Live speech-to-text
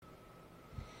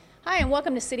Hi, and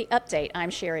welcome to City Update.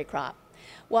 I'm Sherry Kropp.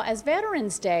 Well, as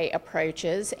Veterans Day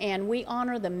approaches and we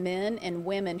honor the men and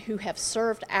women who have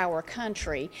served our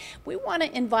country, we want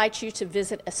to invite you to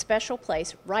visit a special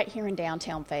place right here in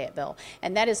downtown Fayetteville,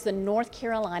 and that is the North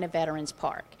Carolina Veterans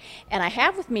Park. And I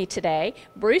have with me today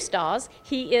Bruce Dawes.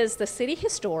 He is the city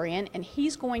historian, and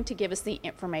he's going to give us the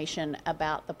information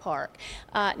about the park.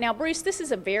 Now, Bruce, this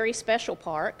is a very special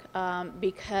park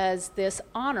because this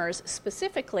honors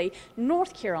specifically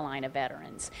North Carolina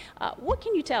veterans. What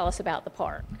can you tell us about the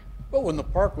park? Well, when the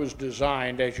park was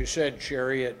designed, as you said,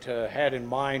 Sherry, it had in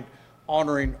mind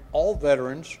honoring all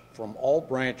veterans from all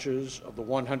branches of the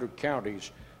 100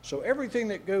 counties. So everything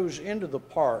that goes into the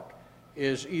park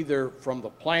is either from the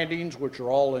plantings, which are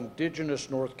all indigenous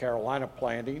North Carolina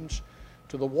plantings,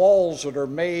 to the walls that are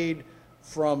made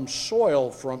from soil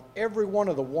from every one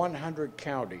of the 100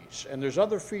 counties. And there's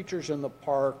other features in the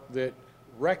park that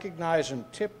recognize and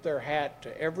tip their hat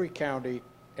to every county,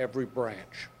 every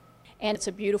branch. And it's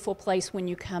a beautiful place when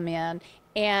you come in.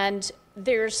 And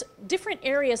there's different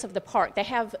areas of the park. They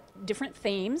have different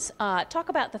themes. Talk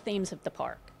about the themes of the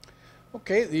park.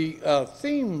 Okay, the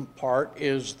theme part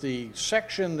is the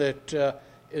section that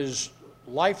is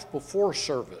life before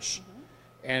service.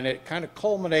 And it kind of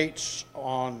culminates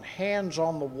on hands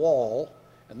on the wall.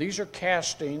 And these are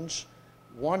castings,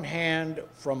 one hand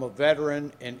from a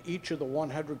veteran in each of the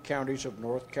 100 counties of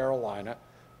North Carolina.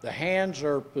 The hands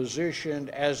are positioned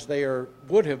as they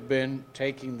would have been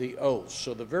taking the oath.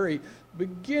 So the very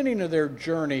beginning of their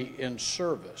journey in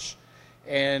service.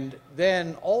 And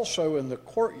then also in the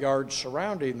courtyard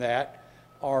surrounding that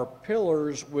are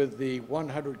pillars with the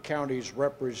 100 counties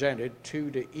represented,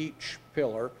 2 to each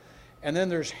pillar. And then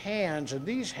there's hands, and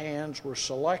these hands were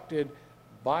selected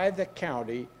by the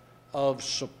county of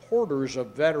supporters of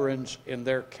veterans in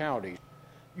their county.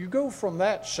 You go from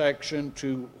that section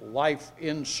to life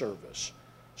in service,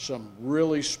 some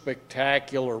really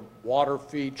spectacular water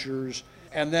features,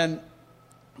 and then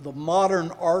the modern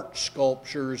art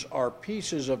sculptures are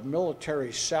pieces of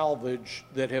military salvage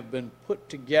that have been put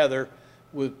together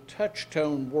with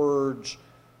touch-tone words,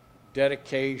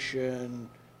 dedication,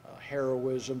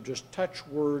 heroism, just touch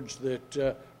words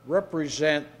that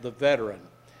represent the veteran.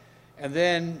 And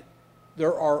then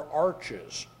there are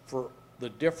arches for the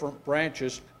different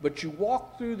branches, but you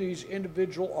walk through these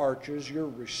individual arches, your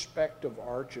respective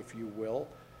arch, if you will,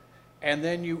 and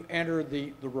then you enter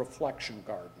the reflection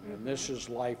garden, and this is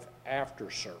life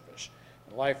after service.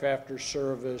 And life after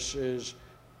service is,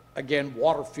 again,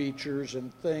 water features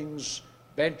and things,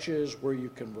 benches where you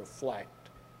can reflect.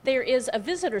 There is a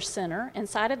visitor center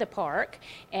inside of the park,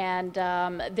 and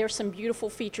there's some beautiful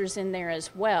features in there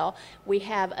as well. We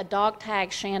have a dog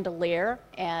tag chandelier,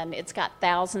 and it's got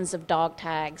thousands of dog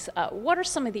tags. What are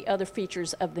some of the other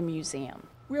features of the museum?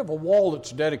 We have a wall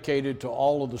that's dedicated to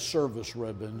all of the service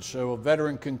ribbons, so a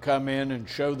veteran can come in and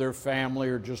show their family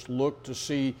or just look to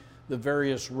see the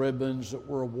various ribbons that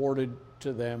were awarded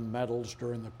to them, medals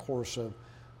during the course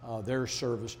of their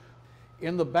service.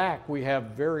 In the back, we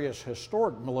have various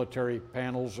historic military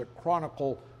panels that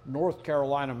chronicle North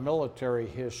Carolina military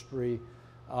history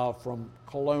from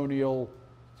colonial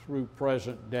through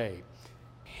present day.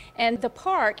 And the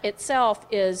park itself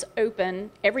is open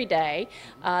every day.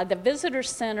 The visitor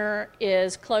center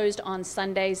is closed on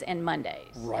Sundays and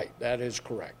Mondays. Right, that is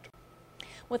correct.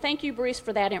 Well, thank you, Bruce,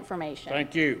 for that information.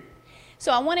 Thank you.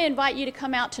 So I want to invite you to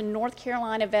come out to North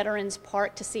Carolina Veterans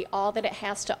Park to see all that it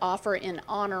has to offer in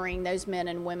honoring those men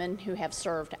and women who have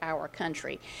served our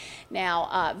country.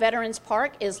 Now, Veterans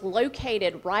Park is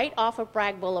located right off of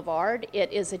Bragg Boulevard.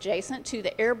 It is adjacent to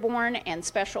the Airborne and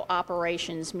Special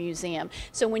Operations Museum.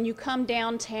 So when you come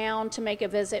downtown to make a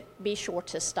visit, be sure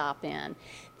to stop in.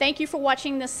 Thank you for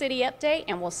watching the City Update,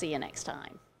 and we'll see you next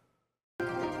time.